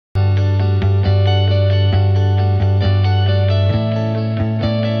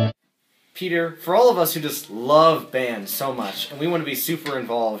Peter, for all of us who just love band so much, and we want to be super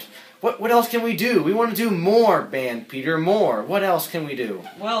involved, what else can we do? We want to do more band, Peter, more. What else can we do?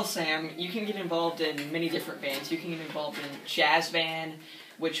 Well, Sam, you can get involved in many different bands. You can get involved in jazz band,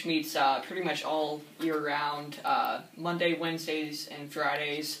 which meets pretty much all year round, Monday, Wednesdays, and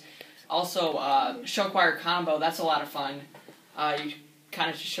Fridays. Also, show choir combo, that's a lot of fun. You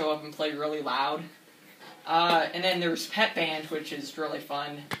kind of just show up and play really loud. And then there's pet band, which is really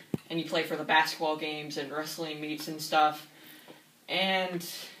fun. And you play for the basketball games and wrestling meets and stuff. And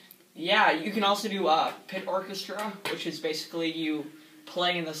yeah, you can also do pit orchestra, which is basically you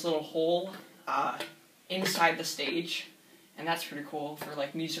play in this little hole inside the stage. And that's pretty cool for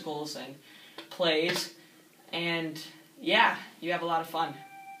like musicals and plays. And yeah, you have a lot of fun.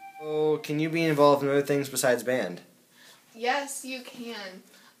 Oh, can you be involved in other things besides band? Yes, you can.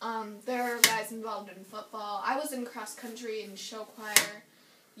 There are guys involved in football. I was in cross country and show choir.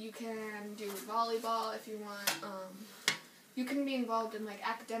 You can do volleyball if you want. You can be involved in like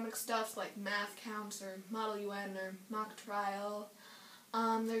academic stuff like math counts or Model UN or mock trial.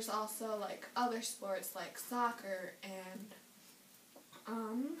 There's also like other sports like soccer and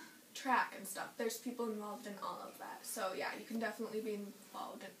track and stuff. There's people involved in all of that. So yeah, you can definitely be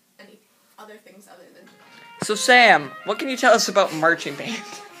involved in any other things other than. So Sam, what can you tell us about marching band?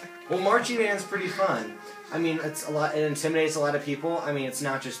 Well, marching band's pretty fun. I mean, it's a lot. It intimidates a lot of people. I mean, it's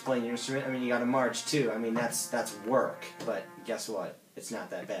not just playing your instrument. I mean, you got to march too. I mean, that's work. But guess what? It's not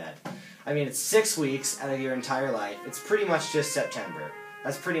that bad. I mean, it's 6 weeks out of your entire life. It's pretty much just September.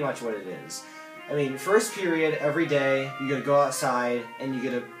 That's pretty much what it is. I mean, first period every day. You got to go outside and you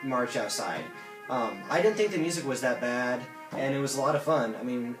got to march outside. I didn't think the music was that bad, and it was a lot of fun. I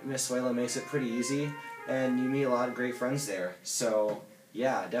mean, Miss Suela makes it pretty easy, and you meet a lot of great friends there. So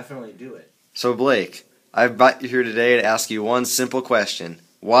yeah, definitely do it. So Blake, I've brought you here today to ask you one simple question.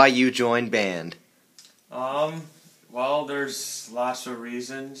 Why you joined band? Well, there's lots of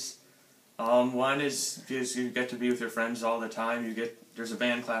reasons. One is because you get to be with your friends all the time. There's a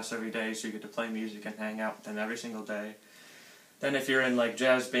band class every day, so you get to play music and hang out with them every single day. Then if you're in like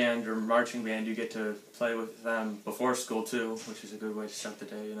jazz band or marching band, you get to play with them before school too, which is a good way to start the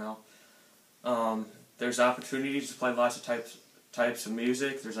day, you know. There's opportunities to play lots of types of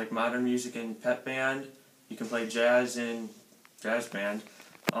music. There's like modern music in pep band. You can play jazz in jazz band.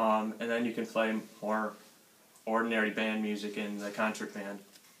 And then you can play more ordinary band music in the concert band.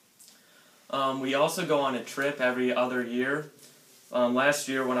 We also go on a trip every other year. Last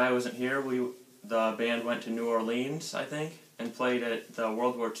year when I wasn't here, the band went to New Orleans, I think, and played at the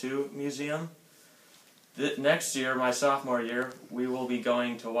World War II Museum. Next year, my sophomore year, we will be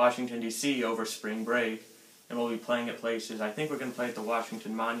going to Washington, D.C. over spring break. And we'll be playing at places. I think we're going to play at the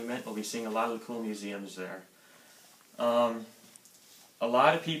Washington Monument. We'll be seeing a lot of the cool museums there. A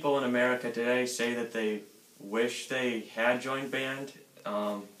lot of people in America today say that they wish they had joined band.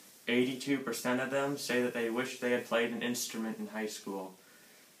 82% of them say that they wish they had played an instrument in high school.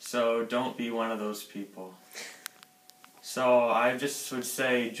 So don't be one of those people. So I just would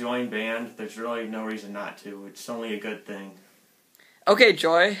say join band. There's really no reason not to. It's only a good thing. Okay,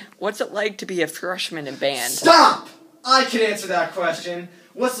 Joy, what's it like to be a freshman in band? Stop! I can answer that question.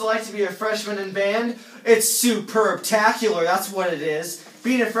 What's it like to be a freshman in band? It's superb-tacular, that's what it is.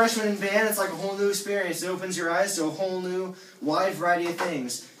 Being a freshman in band, it's like a whole new experience. It opens your eyes to a whole new, wide variety of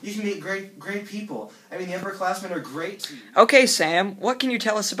things. You can meet great people. I mean, the upperclassmen are great. Okay, Sam, what can you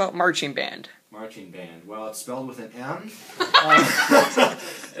tell us about marching band? Marching band. Well, it's spelled with an M.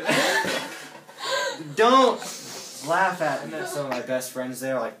 Don't laugh at. I met some of my best friends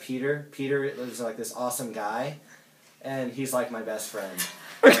there, like Peter. Peter is like this awesome guy, and he's like my best friend.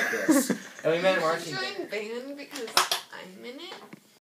 Like this. And we met at marching band. Joined band because